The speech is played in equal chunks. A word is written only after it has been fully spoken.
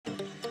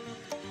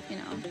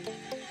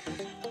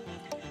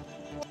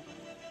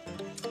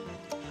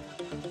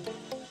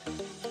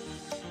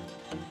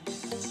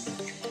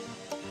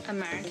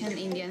American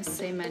Indians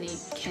say many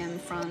came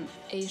from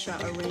Asia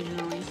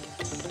originally.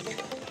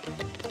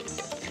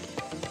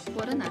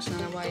 What a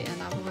nationality white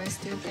and otherwise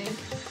do you think?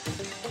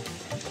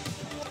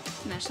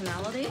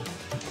 Nationality?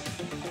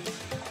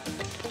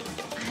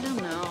 I don't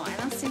know. I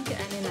don't think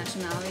any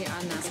nationality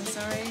are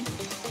necessary.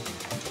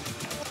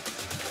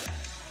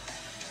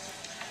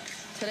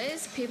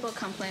 Today's people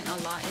complain a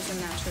lot, isn't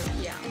that true?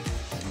 Yeah,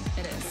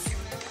 it is.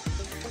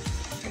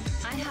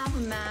 I have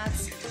met,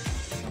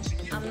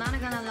 I'm not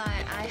gonna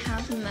lie, I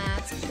have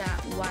met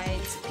that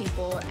white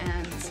people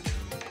and,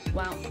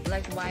 well,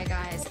 like white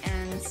guys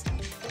and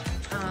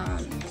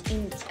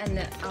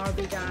the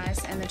Arabic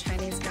guys and the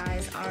Chinese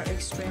guys are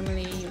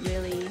extremely,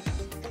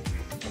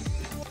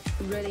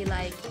 really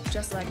like,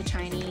 just like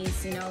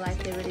Chinese, you know, like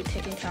they're really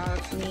taking care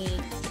of me.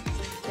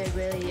 They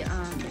really,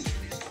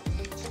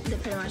 they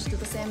pretty much do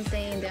the same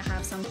thing. They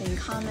have something in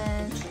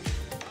common,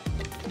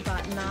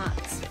 but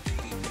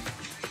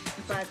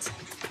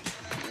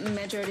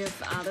majority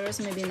of others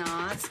maybe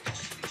not.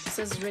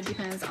 So it really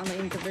depends on the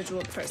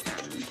individual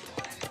person.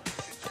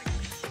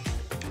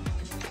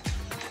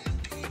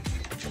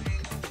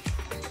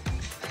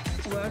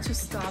 Where to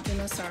stop in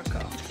a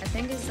circle? I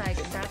think it's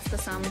like that's the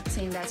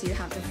something that you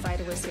have to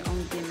fight with your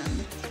own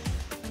demon.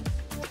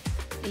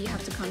 You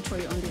have to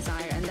control your own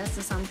desire, and that's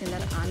the something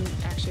that I'm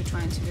actually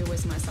trying to do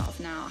with myself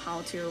now,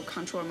 how to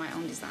control my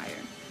own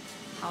desire,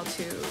 how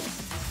to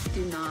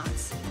do not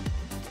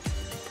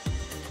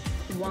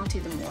want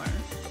it more.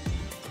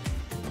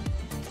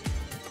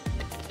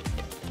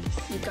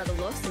 You gotta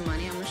lose the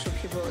money. I'm sure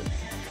people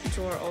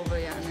draw over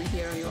you, and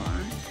here you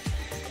are.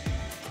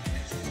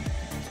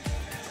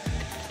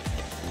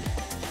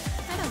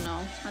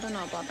 I don't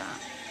know about that.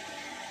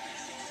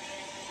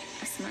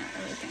 I smell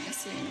everything I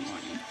see in the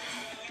morning.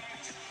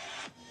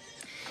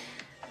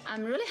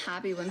 I'm really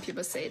happy when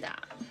people say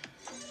that.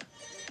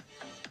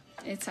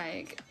 It's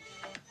like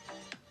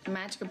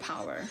magical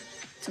power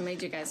to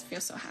make you guys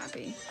feel so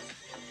happy.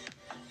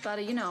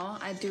 But you know,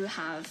 I do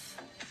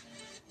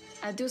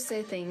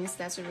say things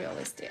that's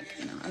realistic,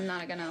 you know. I'm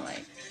not gonna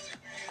like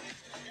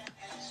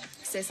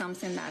say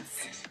something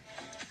that's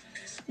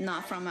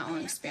not from my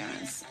own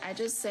experience. I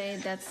just say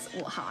that's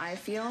how I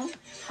feel,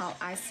 how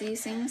I see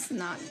things.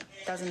 Not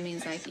doesn't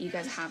mean like you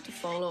guys have to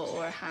follow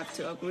or have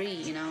to agree.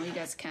 You know, you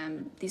guys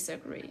can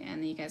disagree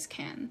and you guys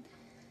can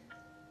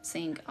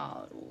think,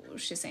 oh,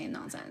 she's saying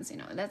nonsense. You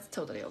know, that's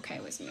totally okay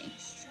with me.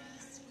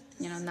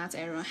 You know, not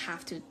everyone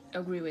have to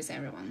agree with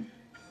everyone.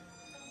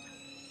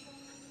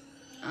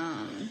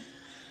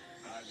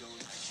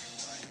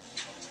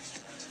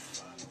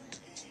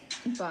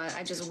 But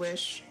I just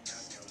wish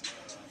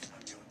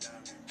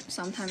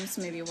sometimes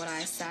maybe what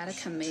I said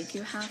can make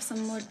you have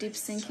some more deep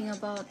thinking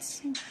about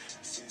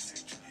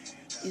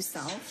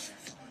yourself.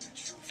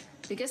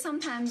 Because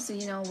sometimes,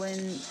 you know,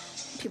 when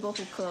people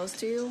who are close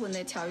to you, when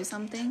they tell you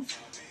something,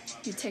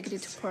 you take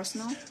it too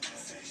personal.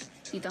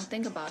 You don't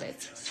think about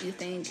it. You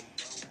think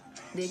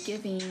they're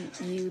giving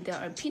you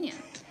their opinion.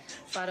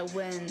 But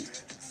when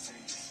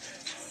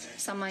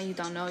someone you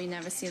don't know, you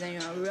never see them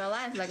in real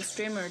life, like a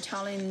streamer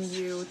telling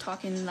you,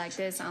 talking like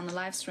this on the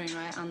live stream,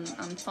 right, on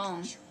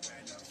phone,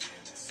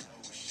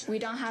 we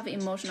don't have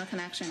emotional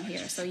connection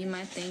here, so you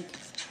might think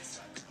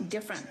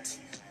different.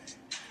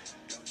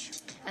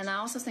 And I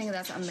also think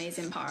that's an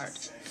amazing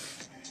part,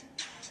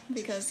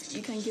 because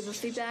you can give a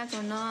feedback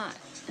or not,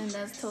 and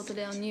that's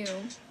totally on you.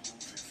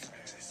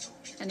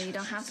 And you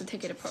don't have to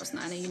take it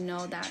personal, and you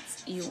know that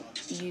you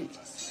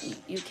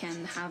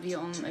can have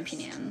your own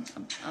opinion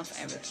of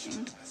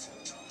everything.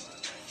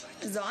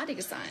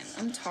 Zodiac sign,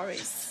 I'm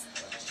Taurus.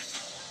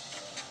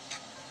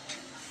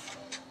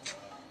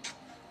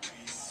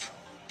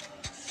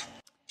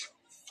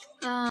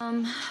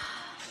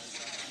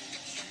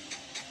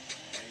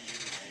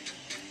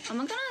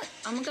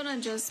 I'm gonna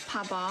just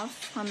pop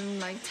off. I'm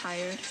like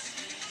tired.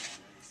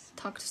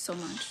 Talked so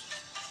much.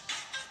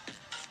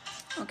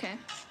 Okay.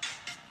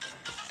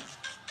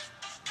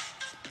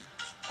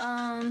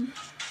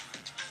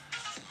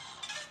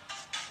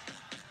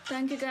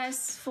 Thank you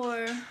guys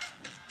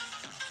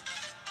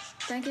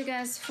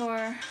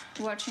for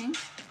watching.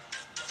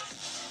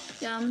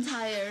 Yeah, I'm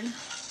tired.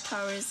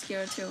 Tower is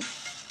here too.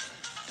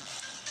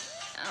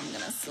 I'm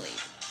gonna sleep.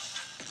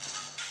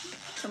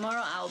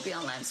 Tomorrow I'll be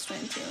on live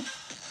stream too.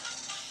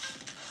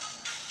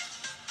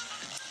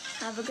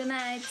 Have a good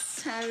night,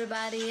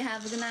 everybody.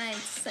 Have a good night.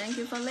 Thank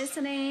you for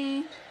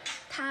listening,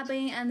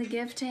 tapping, and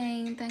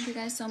gifting. Thank you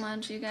guys so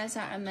much. You guys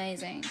are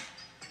amazing.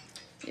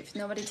 If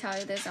nobody tell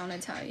you this, I want to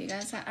tell you, you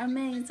guys are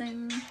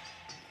amazing.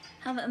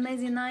 Have an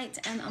amazing night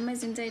and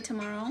amazing day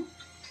tomorrow.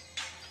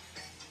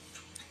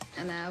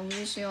 And I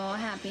wish you all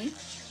happy.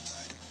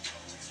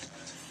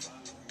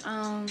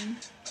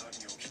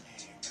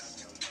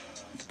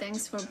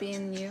 Thanks for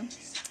being you.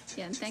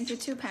 Yeah, and thank you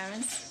to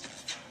parents.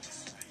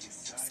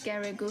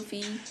 Scary,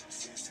 Goofy,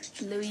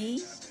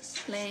 Louis,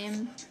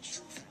 Lame,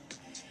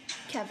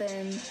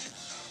 Kevin.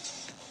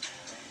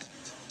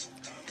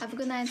 Have a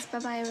good night.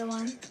 Bye-bye,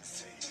 everyone.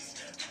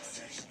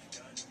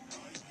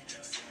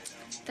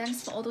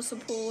 Thanks for all the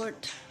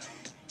support.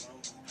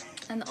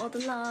 and all the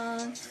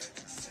love.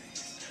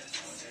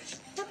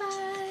 Bye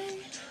bye.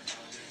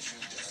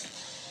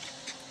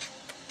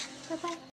 Bye bye.